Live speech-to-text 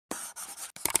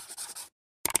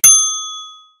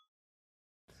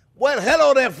Well,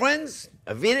 hello there, friends.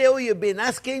 A video you've been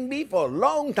asking me for a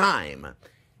long time.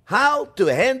 How to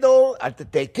handle, to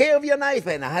take care of your knife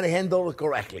and how to handle it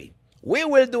correctly. We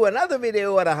will do another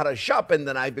video on how to sharpen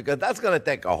the knife because that's going to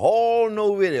take a whole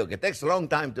new video. It takes a long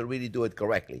time to really do it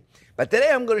correctly. But today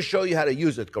I'm going to show you how to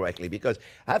use it correctly because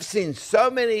I've seen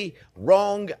so many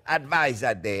wrong advice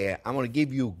out there. I'm going to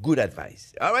give you good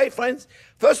advice. All right, friends?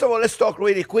 First of all, let's talk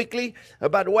really quickly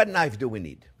about what knife do we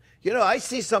need. You know, I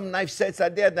see some knife sets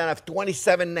out there that have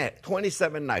 27 knives.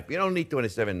 You don't need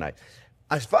 27 knives.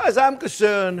 As far as I'm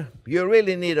concerned, you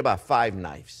really need about 5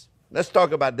 knives. Let's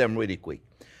talk about them really quick.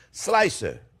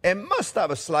 Slicer. It must have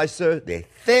a slicer. They're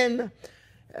thin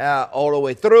all the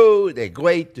way through. They're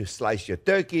great to slice your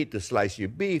turkey, to slice your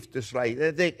beef, to slice.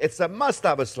 It's a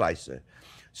must-have a slicer.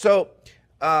 So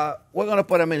we're going to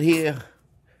put them in here.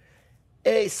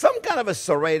 Some kind of a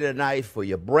serrated knife for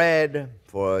your bread,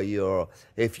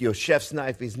 if your chef's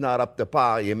knife is not up to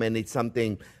par, you may need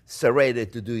something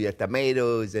serrated to do your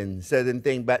tomatoes and certain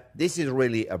things, but this is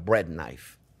really a bread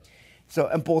knife. So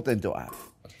important to have.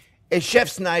 A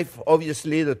chef's knife,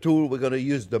 obviously the tool we're going to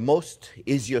use the most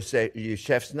is your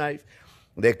chef's knife.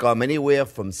 They come anywhere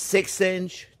from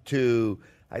 6-inch to,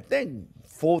 I think,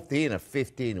 14 or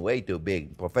 15, way too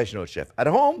big, professional chef. At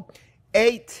home,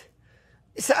 8.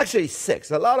 It's actually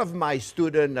 6. A lot of my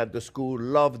students at the school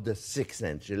loved the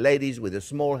 6-inch. The ladies with a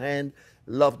small hand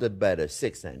loved it better,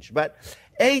 6-inch. But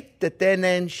 8 to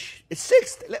 10-inch,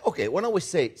 6, okay, why don't we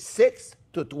say 6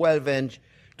 to 12-inch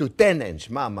to 10-inch.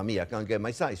 Mamma mia, I can't get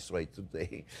my size straight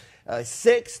today.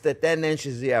 6 to 10-inch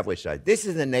is the average size. This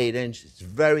is an 8-inch. It's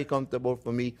very comfortable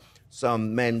for me.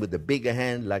 Some men with a bigger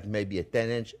hand, like maybe a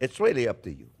 10-inch. It's really up to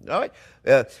you, all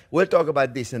right? We'll talk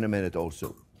about this in a minute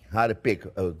also, how to pick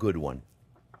a good one.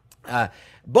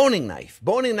 Boning knife.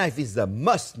 Boning knife is a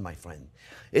must, my friend.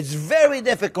 It's very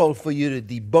difficult for you to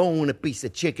debone a piece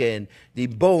of chicken,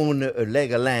 debone a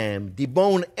leg of lamb,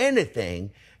 debone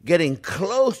anything, getting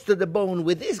close to the bone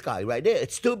with this guy right there.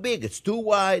 It's too big, it's too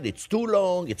wide, it's too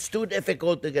long, it's too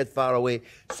difficult to get far away.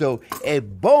 So a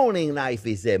boning knife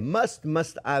is a must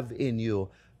have in your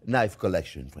knife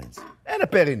collection, friends. And a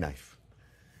Perry knife.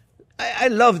 I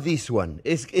love this one.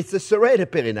 It's a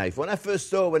serrated Perry knife. When it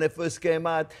first came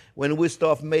out, when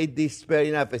Wusthof made this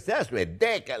Perry knife, I said, that's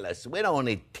ridiculous. We don't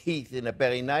need teeth in a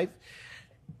Perry knife.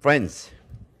 Friends,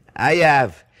 I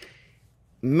have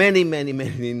many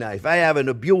knives. I have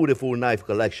a beautiful knife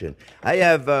collection. I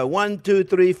have 1, 2,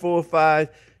 3, 4, 5,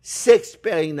 6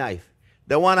 Perry knives.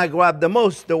 The one I grab the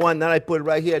most, the one that I put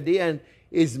right here at the end,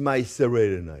 is my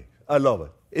serrated knife. I love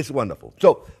it. It's wonderful.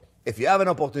 So, if you have an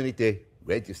opportunity,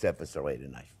 get yourself a serrated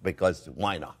knife, because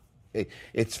why not?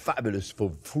 It's fabulous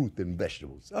for fruit and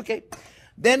vegetables. Okay?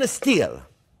 Then a steel.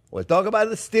 We'll talk about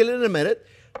the steel in a minute.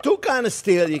 2 kinds of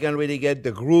steel you can really get,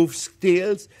 the groove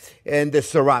steels and the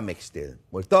ceramic steel.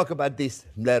 We'll talk about this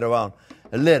later on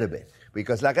a little bit,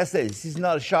 because like I said, this is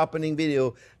not a sharpening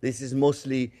video. This is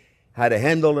mostly how to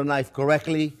handle a knife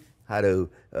correctly, how to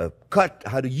cut,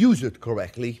 how to use it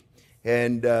correctly.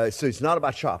 And so it's not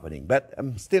about sharpening, but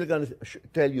I'm still going to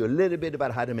tell you a little bit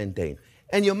about how to maintain.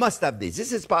 And you must have this.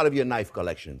 This is part of your knife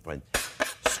collection, friend.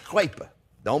 Scraper.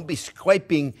 Don't be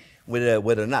scraping with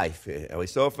a knife. Every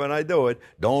so often I do it.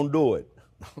 Don't do it.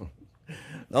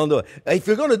 Don't do it. If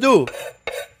you're going to do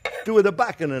it with the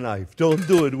back of the knife. Don't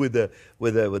do it with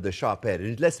the sharp head.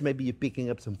 Unless maybe you're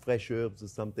picking up some fresh herbs or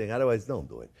something. Otherwise, don't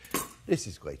do it. This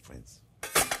is great, friends.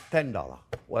 $10,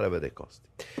 whatever they cost.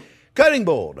 Cutting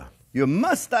board. You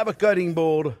must have a cutting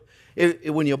board.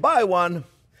 When you buy one,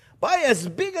 buy as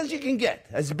big as you can get,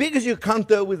 as big as your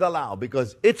counter will allow,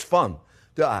 because it's fun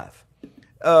to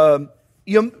have.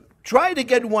 You try to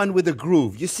get one with a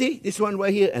groove. You see this one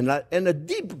right here, and a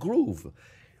deep groove.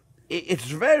 It's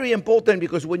very important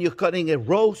because when you're cutting a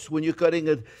roast, when you're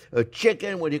cutting a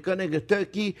chicken, when you're cutting a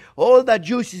turkey, all that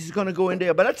juice is going to go in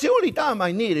there. But that's the only time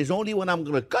I need. It's only when I'm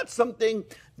going to cut something,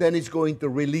 then it's going to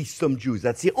release some juice.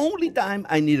 That's the only time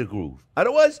I need a groove.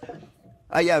 Otherwise,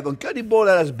 I have a cutting board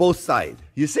that has both sides.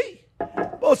 You see?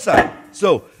 Both sides.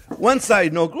 So one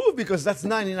side no groove, because that's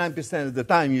 99% of the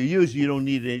time you use, you don't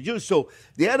need any juice. So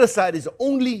the other side is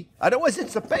only, otherwise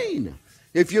it's a pain.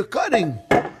 If you're cutting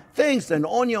things and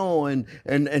onion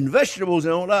and vegetables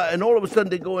and all that, and all of a sudden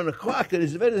they go in a crack, and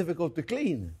it's very difficult to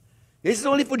clean. This is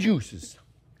only for juices.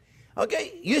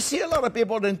 Okay, you see a lot of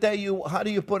people then tell you, how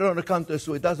do you put it on the counter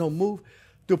so it doesn't move?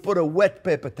 To put a wet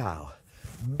paper towel.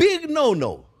 Big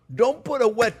no-no. Don't put a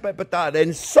wet paper towel.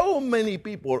 And so many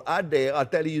people out there are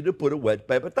telling you to put a wet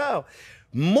paper towel.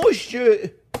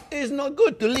 Moisture is not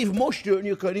good, to leave moisture in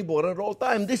your cutting board at all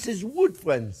time. This is wood,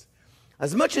 friends.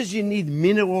 As much as you need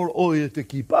mineral oil to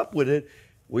keep up with it,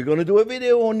 we're going to do a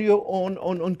video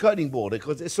on cutting board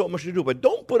because there's so much to do. But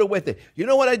don't put it with it. You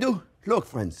know what I do? Look,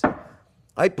 friends.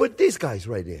 I put these guys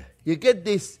right there. You get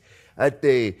this at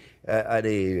a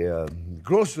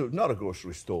grocery, not a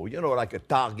grocery store, you know, like a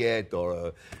Target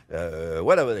or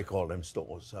whatever they call them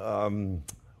stores.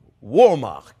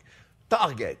 Walmart,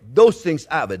 Target, those things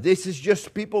have it. This is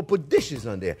just people put dishes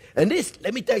on there. And this,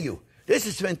 let me tell you, this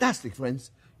is fantastic,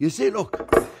 friends. You see,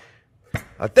 look.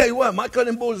 I'll tell you what, my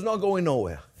cutting board is not going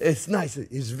nowhere. It's nice.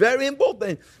 It's very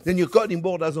important. Then your cutting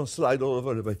board doesn't slide all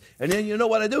over the place. And then you know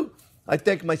what I do? I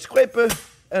take my scraper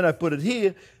and I put it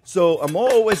here. So I'm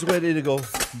always ready to go.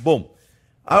 Boom.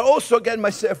 I also get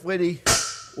myself ready.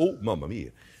 Oh, mamma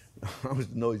mia. That was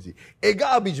noisy. A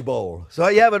garbage bowl. So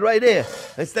you have it right there.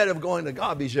 Instead of going to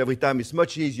garbage every time, it's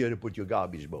much easier to put your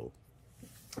garbage bowl.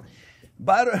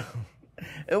 Butter.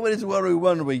 Everybody's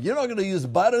wondering, you're not going to use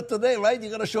butter today, right?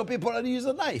 You're going to show people how to use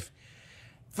a knife.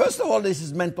 First of all, this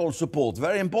is mental support.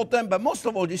 Very important. But most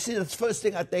of all, you see, that's the first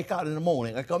thing I take out in the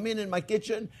morning. I come in my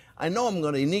kitchen. I know I'm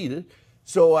going to need it.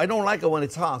 So I don't like it when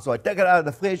it's hot. So I take it out of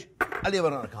the fridge. I leave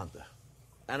it on the counter.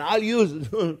 And I'll use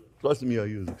it. Trust me, I'll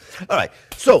use it. All right.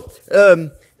 So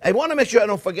I want to make sure I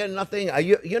don't forget nothing.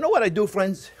 You know what I do,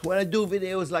 friends? When I do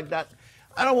videos like that,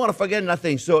 I don't want to forget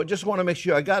nothing, so I just want to make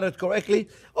sure I got it correctly.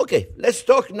 Okay, let's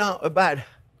talk now about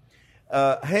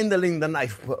handling the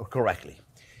knife correctly.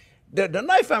 The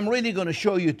knife I'm really going to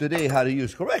show you today how to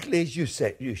use correctly is your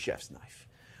chef's knife.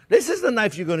 This is the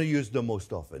knife you're going to use the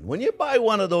most often. When you buy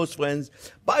one of those, friends,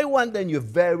 buy one that you're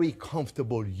very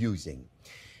comfortable using.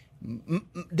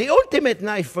 The ultimate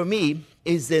knife for me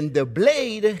is in the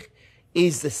blade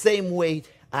is the same weight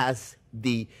as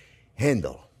the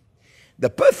handle. The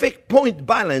perfect point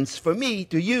balance for me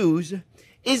to use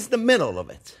is the middle of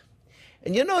it.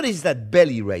 And you notice that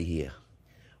belly right here.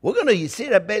 You see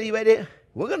that belly right there?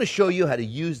 We're going to show you how to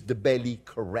use the belly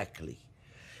correctly.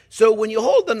 So when you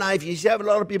hold the knife, you have a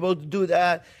lot of people do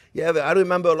that. I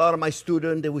remember a lot of my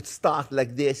students, they would start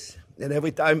like this. And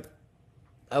every time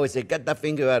I would say, get that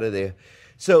finger out of there.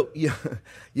 So you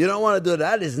don't want to do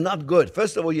that. It's not good.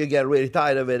 First of all, you get really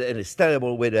tired of it, and it's a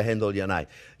terrible way to handle your knife.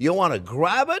 You want to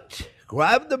grab it.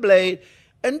 Grab the blade,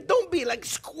 and don't be like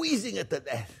squeezing it to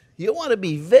death. You want to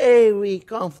be very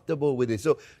comfortable with it.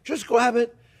 So just grab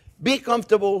it, be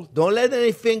comfortable. Don't let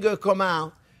any finger come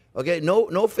out. Okay,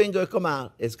 no finger come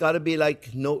out. It's got to be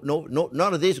like none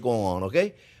of this going on.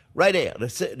 Okay, right there.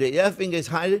 The other finger is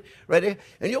hiding right there,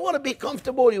 and you want to be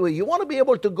comfortable. You want to be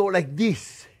able to go like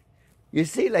this. You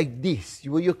see, like this.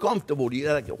 When you're comfortable,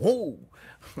 you're like, whoa.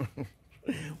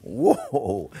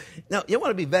 Whoa. Now, you want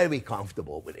to be very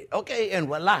comfortable with it, okay, and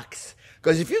relax.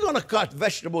 Because if you're going to cut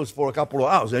vegetables for a couple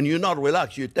of hours and you're not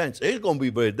relaxed, you're tense, it's going to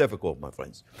be very difficult, my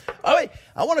friends. All right,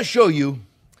 I want to show you.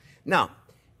 Now,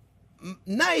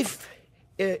 knife,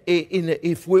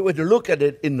 if we were to look at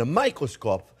it in the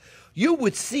microscope, you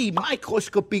would see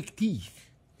microscopic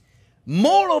teeth.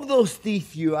 More of those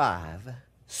teeth you have,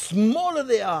 smaller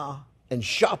they are, and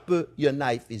sharper your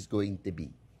knife is going to be.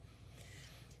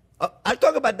 I'll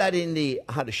talk about that in the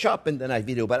how to sharpen the knife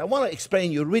video, but I want to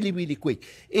explain you really, really quick.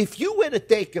 If you were to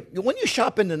take, when you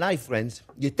sharpen the knife, friends,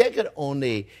 you take it on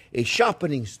a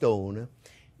sharpening stone,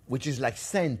 which is like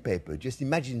sandpaper. Just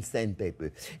imagine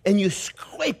sandpaper. And you're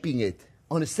scraping it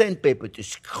on the sandpaper to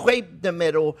scrape the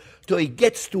metal till it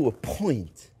gets to a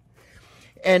point.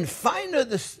 And finer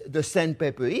the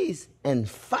sandpaper is, and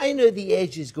finer the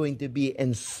edge is going to be,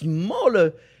 and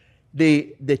smaller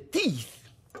the teeth,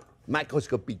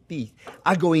 microscopic teeth,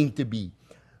 are going to be.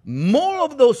 More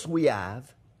of those we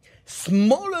have,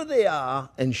 smaller they are,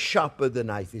 and sharper the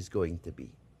knife is going to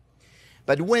be.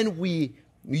 But when we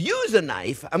use a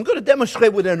knife, I'm going to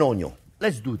demonstrate with an onion.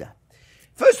 Let's do that.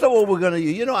 First of all, we're going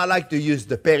to, I like to use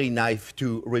the Perry knife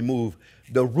to remove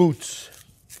the roots.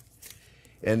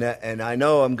 And I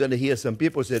know I'm going to hear some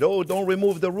people say, oh, don't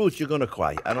remove the roots, you're going to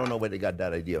cry. I don't know where they got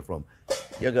that idea from.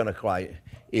 You're going to cry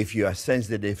if you are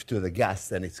sensitive to the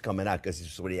gas and it's coming out because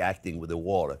it's reacting with the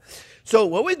water. So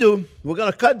what we do, we're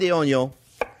going to cut the onion.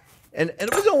 And the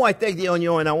reason why I take the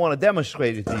onion and I want to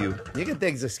demonstrate it to you, you can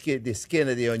take the skin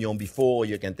of the onion before,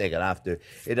 you can take it after.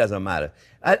 It doesn't matter.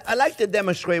 I like to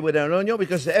demonstrate with an onion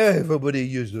because everybody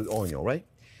uses onion, right?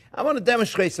 I want to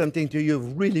demonstrate something to you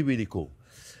really, really cool.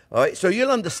 All right, so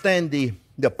you'll understand the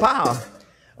power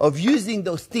of using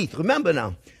those teeth. Remember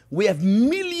now, we have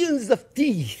millions of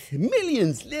teeth,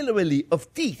 millions literally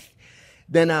of teeth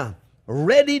that are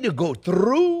ready to go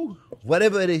through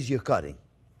whatever it is you're cutting.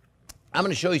 I'm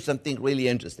going to show you something really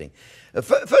interesting.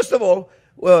 First of all,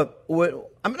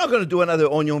 I'm not going to do another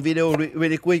onion video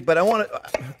really quick, but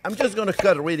I'm just going to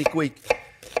cut really quick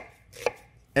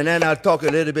And then I'll talk a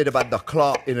little bit about the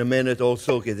claw in a minute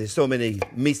also, because there's so many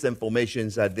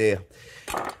misinformations out there.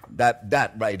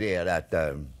 That right there, that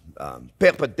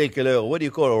perpendicular, what do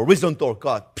you call it, horizontal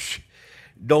cut. Psh,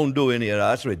 don't do any of that.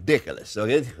 That's ridiculous.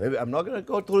 Okay? I'm not going to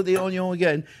go through the onion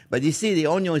again, but you see the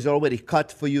onion is already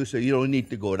cut for you, so you don't need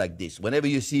to go like this. Whenever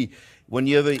you see,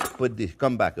 put this,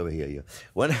 come back over here.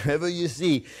 Whenever you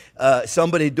see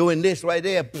somebody doing this right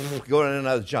there, go on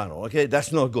another channel, okay?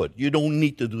 That's not good. You don't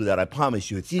need to do that, I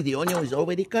promise you. See, the onion is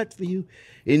already cut for you.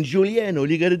 In julienne, all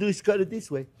you got to do is cut it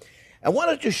this way. I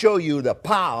wanted to show you the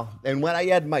power, and when I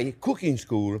had my cooking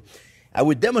school, I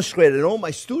would demonstrate it, and all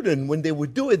my students, when they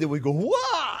would do it, they would go, wow,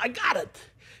 I got it.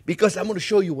 Because I'm going to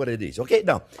show you what it is, okay?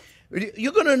 Now,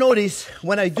 you're going to notice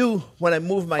when I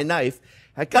move my knife,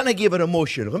 I kind of give it a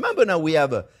motion. Remember now we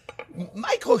have a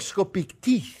microscopic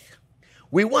teeth.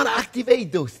 We want to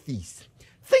activate those teeth.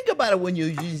 Think about it when you're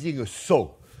using a saw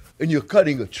and you're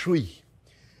cutting a tree.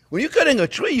 When you're cutting a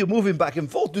tree, you're moving back and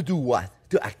forth to do what?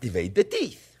 To activate the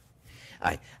teeth.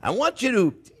 I want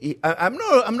you to,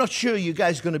 I'm not sure you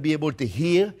guys are going to be able to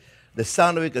hear the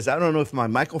sound of it because I don't know if my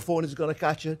microphone is going to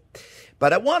catch it.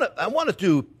 But I wanted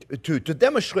to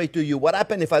demonstrate to you what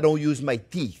happens if I don't use my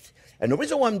teeth. And the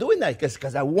reason why I'm doing that is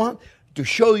because I want to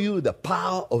show you the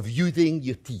power of using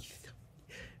your teeth.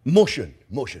 Motion.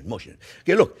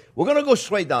 Okay, look, we're going to go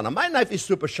straight down. Now, my knife is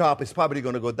super sharp. It's probably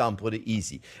going to go down pretty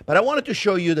easy. But I wanted to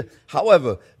show you,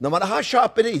 however, no matter how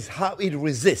sharp it is, how it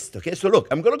resists. Okay, so look,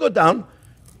 I'm going to go down.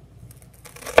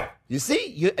 You see?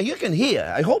 You can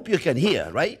hear. I hope you can hear,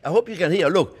 right? I hope you can hear.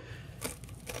 Look.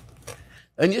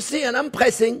 And you see, and I'm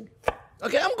pressing.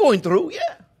 Okay, I'm going through,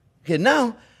 yeah. Okay,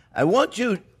 now, I want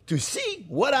you to see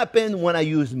what happened when I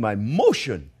use my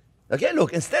motion. Okay,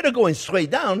 look, instead of going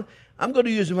straight down, I'm going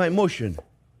to use my motion.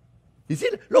 You see?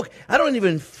 Look, I don't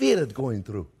even feel it going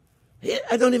through.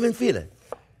 I don't even feel it.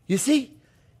 You see?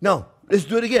 Now, let's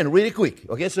do it again really quick.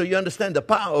 Okay, so you understand the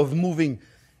power of moving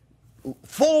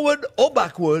forward or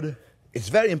backward. It's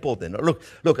very important. Look,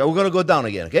 we're going to go down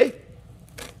again, okay?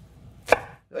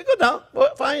 We go down.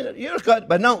 Well, fine, you're cut.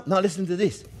 But now listen to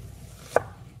this.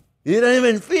 You don't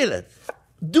even feel it.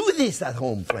 Do this at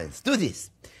home, friends. Do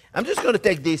this. I'm just going to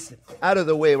take this out of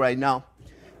the way right now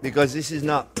because this is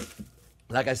not,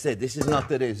 like I said, this is not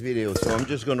today's video. So I'm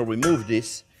just going to remove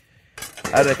this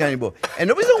out of the cutting board. And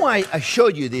the reason why I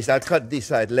showed you this, I'll cut this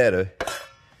side later.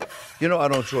 You know, I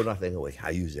don't throw nothing away. I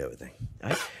use everything.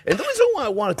 Right? And the reason why I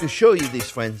wanted to show you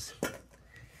this, friends,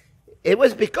 it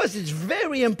was because it's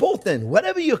very important.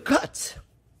 Whatever you cut,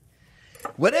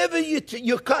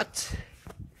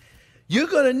 you're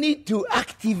going to need to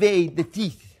activate the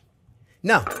teeth.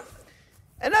 Now,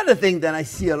 another thing that I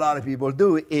see a lot of people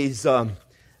do is claw.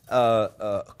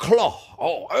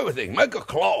 Oh, everything. Make a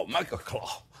claw.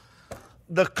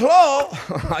 The claw,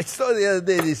 I saw the other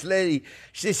day this lady,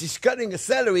 she says she's cutting a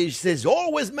celery. She says,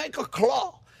 always make a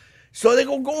claw. So they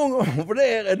go going over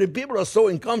there, and the people are so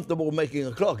uncomfortable making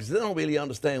a claw because they don't really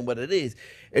understand what it is.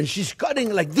 And she's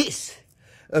cutting like this.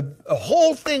 A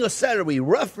whole thing of celery,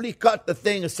 roughly cut the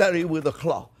thing of celery with a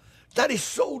claw. That is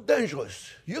so dangerous.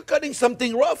 You're cutting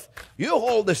something rough, you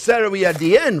hold the celery at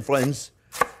the end, friends.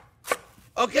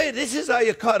 Okay, this is how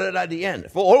you cut it at the end.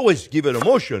 Always give it a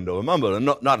motion, though, remember,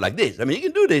 not like this. I mean, you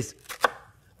can do this.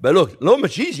 But look, not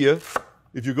much easier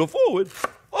if you go forward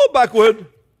or backward.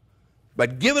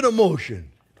 But give it a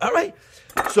motion. All right?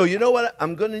 So you know what?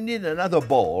 I'm going to need another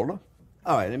bowl.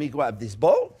 All right, let me grab this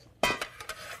bowl.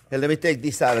 And let me take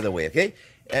this out of the way, okay?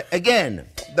 Again,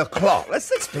 the claw.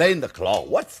 Let's explain the claw.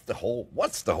 What's the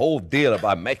whole deal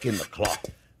about making the claw?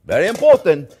 Very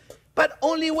important, but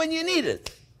only when you need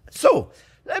it. So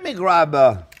let me grab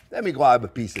a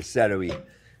piece of celery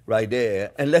right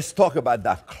there, and let's talk about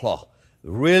that claw.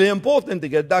 Really important to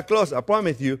get that close, I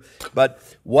promise you. But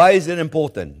why is it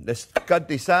important? Let's cut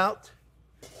this out.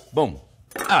 Boom.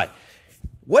 All right.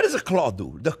 What does a claw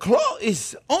do? The claw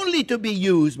is only to be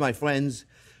used, my friends,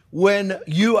 when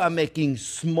you are making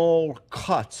small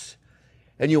cuts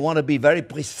and you want to be very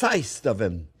precise of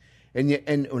them.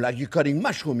 And like you're cutting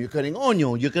mushroom, you're cutting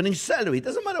onion, you're cutting celery. It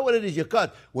doesn't matter what it is you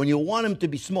cut when you want them to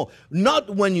be small.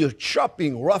 Not when you're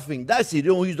chopping, roughing. That's it.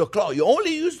 You don't use the claw. You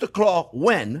only use the claw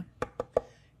when.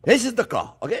 This is the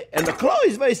claw, okay? And the claw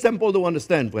is very simple to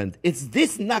understand, friend. It's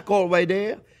this knuckle right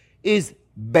there is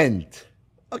bent.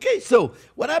 Okay, so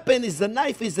what happened is the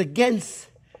knife is against,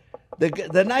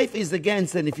 the knife is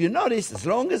against, and if you notice, as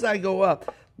long as I go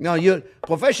up, now your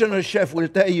professional chef will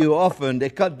tell you often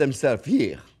they cut themselves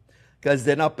here because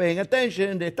they're not paying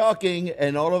attention, they're talking,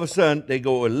 and all of a sudden they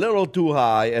go a little too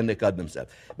high and they cut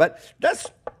themselves. But that's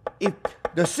if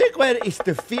the secret is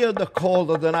to feel the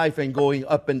cold of the knife and going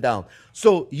up and down.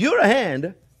 So your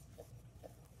hand,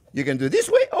 you can do this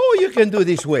way or you can do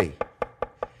this way.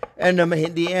 And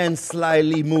the hand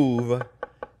slightly move.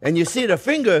 And you see the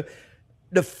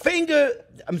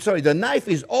knife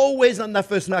is always on the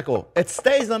first knuckle. It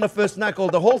stays on the first knuckle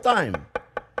the whole time.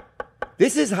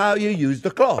 This is how you use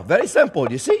the claw. Very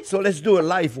simple, you see? So let's do a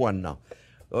live one now.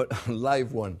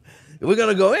 Live one. We're going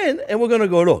to go in and we're going to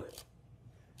go look.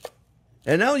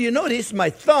 And now you notice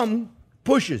my thumb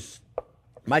pushes.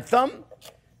 My thumb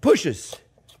pushes.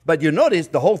 But you notice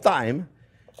the whole time,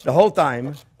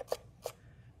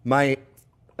 my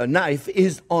knife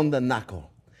is on the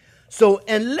knuckle. So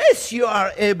unless you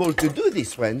are able to do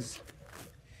this, friends,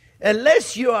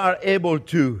 unless you are able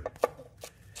to,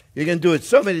 you can do it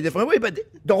so many different ways, but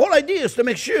the whole idea is to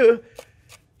make sure,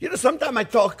 sometimes I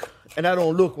talk and I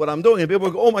don't look what I'm doing, and people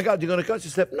go, oh my God, you're going to cut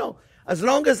yourself. No, as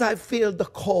long as I feel the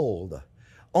cold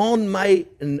on my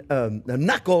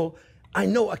knuckle, I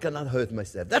know I cannot hurt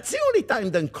myself. That's the only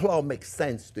time the claw makes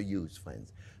sense to use,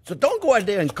 friends. So don't go out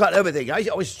there and cut everything. I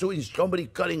always see somebody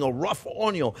cutting a rough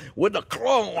onion with a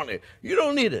claw on it. You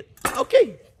don't need it.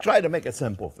 Okay, try to make it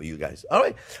simple for you guys. All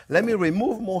right, let me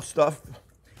remove more stuff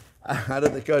out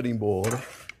of the cutting board.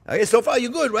 Okay, so far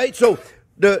you're good, right? So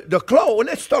the claw,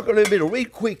 let's talk a little bit real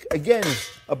quick again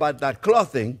about that claw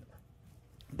thing.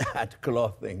 That claw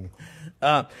thing.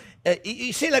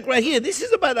 You see, like right here, this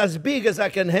is about as big as I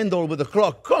can handle with the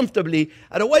claw comfortably.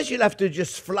 Otherwise, you'll have to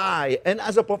just fly. And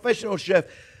as a professional chef,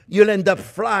 you'll end up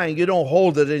flying. You don't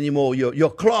hold it anymore. Your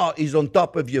claw is on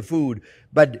top of your food.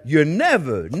 But you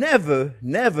never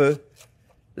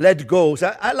let go.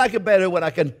 So I like it better when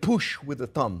I can push with the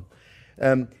thumb.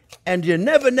 And you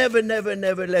never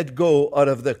let go out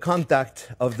of the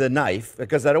contact of the knife,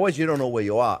 because otherwise you don't know where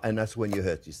you are, and that's when you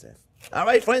hurt yourself. All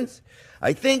right, friends?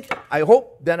 I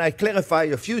hope that I clarify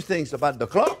a few things about the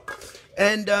claw.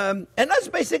 And that's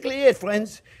basically it,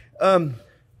 friends.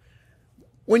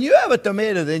 When you have a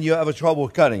tomato, then you have a trouble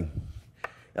cutting.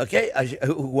 Okay,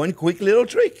 one quick little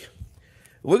trick.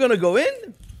 We're going to go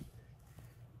in.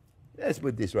 Let's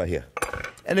put this right here.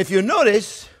 And if you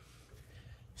notice,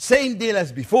 same deal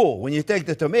as before. When you take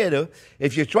the tomato,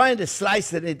 if you're trying to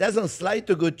slice it and it doesn't slide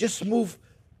too good, just move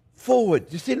forward.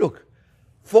 You see, look.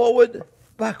 Forward,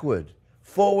 backward.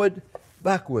 Forward,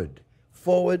 backward.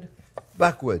 Forward,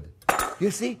 backward.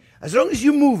 You see? As long as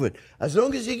you move it, as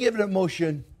long as you give it a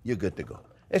motion, you're good to go.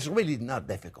 It's really not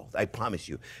difficult, I promise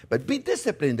you. But be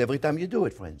disciplined every time you do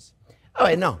it, friends. All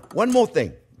right, now, one more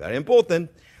thing. Very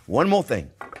important. One more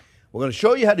thing. We're going to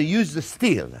show you how to use the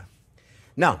steel.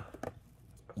 Now,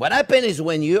 what happens is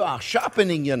when you are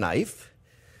sharpening your knife,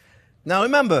 now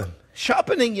remember,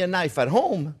 sharpening your knife at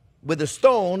home with a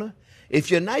stone, if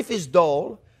your knife is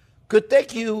dull, could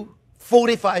take you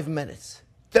 45 minutes,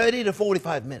 30 to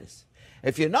 45 minutes.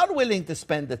 If you're not willing to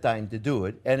spend the time to do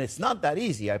it, and it's not that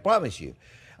easy, I promise you.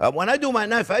 When I do my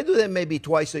knife, I do them maybe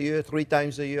twice a year, 3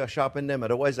 times a year, I sharpen them,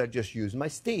 otherwise I just use my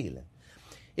steel.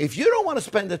 If you don't want to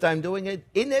spend the time doing it,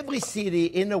 in every city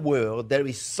in the world, there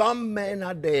is some man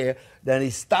out there that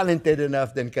is talented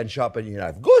enough that can sharpen your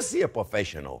knife. Go see a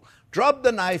professional. Drop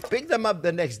the knife, pick them up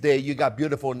the next day, you got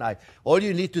beautiful knife. All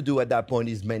you need to do at that point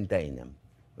is maintain them.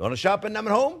 You want to sharpen them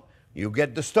at home? You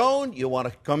get the stone, you want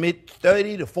to commit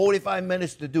 30 to 45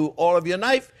 minutes to do all of your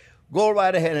knife, go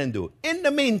right ahead and do it. In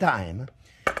the meantime,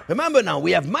 remember now,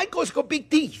 we have microscopic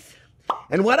teeth.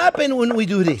 And what happens when we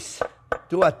do this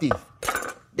to our teeth?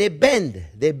 They bend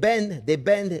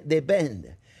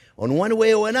on one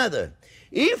way or another.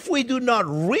 If we do not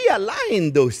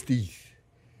realign those teeth,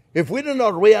 if we do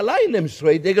not realign them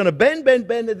straight, they're going to bend,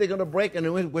 and they're going to break.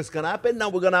 And what's going to happen? Now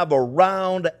we're going to have a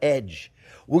round edge.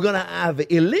 We're going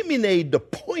to eliminate the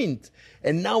point,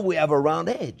 and now we have a round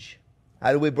edge.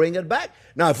 How do we bring it back?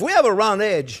 Now, if we have a round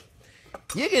edge,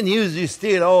 you can use your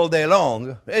steel all day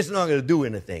long. It's not going to do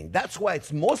anything. That's why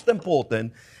it's most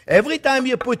important. Every time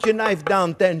you put your knife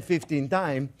down 10, 15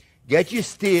 times, get your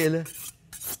steel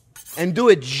and do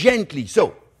it gently.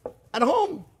 So, at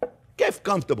home, get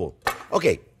comfortable.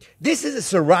 Okay, this is a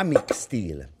ceramic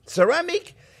steel.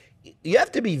 Ceramic, you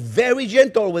have to be very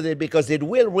gentle with it because it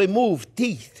will remove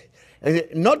teeth. And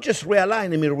not just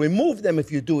realign them, it will remove them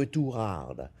if you do it too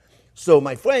hard. So,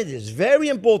 my friends, it's very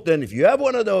important if you have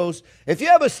one of those, if you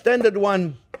have a standard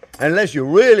one, unless you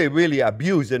really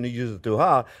abuse and you use it too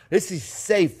hard, this is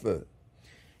safer.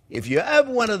 If you have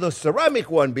one of those ceramic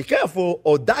ones, be careful,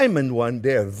 or diamond one,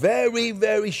 they're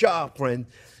very sharp, friend,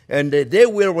 and they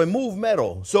will remove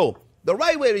metal. So, the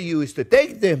right way to use is to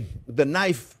take the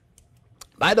knife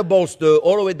by the bolster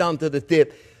all the way down to the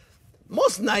tip,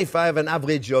 Most knife have an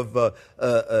average of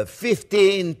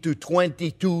 15 to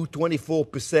 22,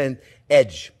 24%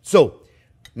 edge. So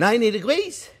 90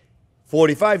 degrees,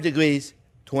 45 degrees,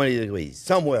 20 degrees,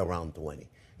 somewhere around 20.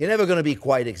 You're never going to be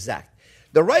quite exact.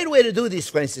 The right way to do this,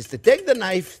 friends, is to take the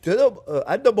knife to the,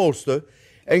 at the bolster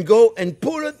and go and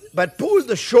pull it, but pull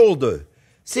the shoulder.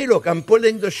 See, look, I'm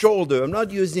pulling the shoulder. I'm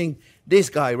not using this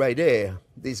guy right there.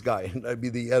 This guy, that'd be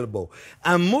the elbow.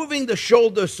 I'm moving the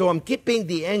shoulder, so I'm keeping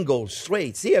the angle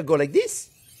straight. See, I go like this.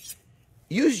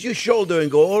 Use your shoulder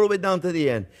and go all the way down to the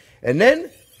end. And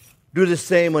then do the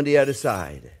same on the other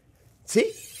side.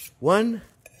 See? 1,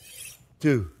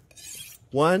 2.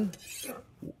 1,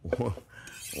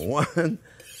 1,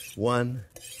 1,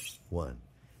 1.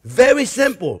 Very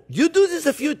simple. You do this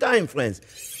a few times, friends.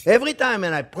 Every time,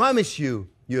 and I promise you,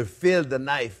 you'll feel the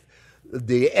knife,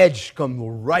 the edge come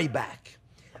right back.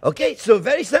 Okay, so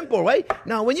very simple, right?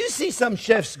 Now, when you see some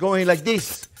chefs going like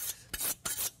this,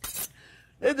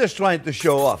 they're just trying to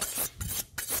show off.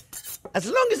 As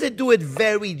long as they do it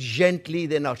very gently,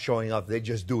 they're not showing off. They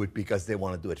just do it because they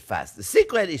want to do it fast. The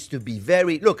secret is to be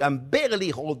very, look, I'm barely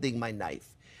holding my knife.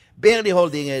 Barely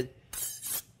holding it.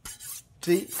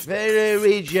 See,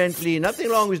 very gently. Nothing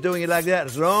wrong with doing it like that.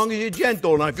 As long as you're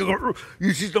gentle. Now, if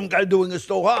you see some guy doing it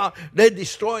so hard, they're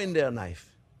destroying their knife.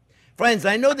 Friends,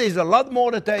 I know there's a lot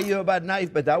more to tell you about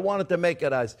knife, but I wanted to make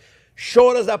it as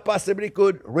short as I possibly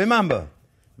could. Remember,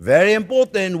 very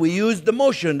important, we use the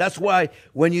motion. That's why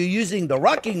when you're using the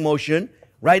rocking motion,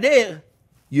 right there,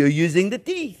 you're using the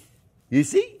teeth. You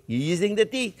see? You're using the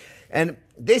teeth. And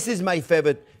this is my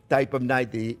favorite type of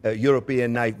knife, the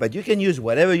European knife, but you can use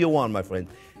whatever you want, my friend.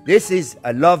 This is,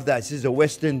 I love that. This is a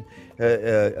Western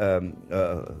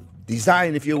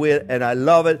design, if you will, and I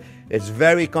love it. It's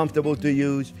very comfortable to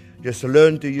use. Just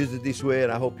learn to use it this way,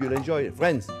 and I hope you'll enjoy it.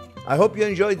 Friends, I hope you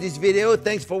enjoyed this video.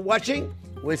 Thanks for watching.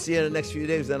 We'll see you in the next few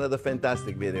days with another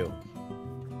fantastic video.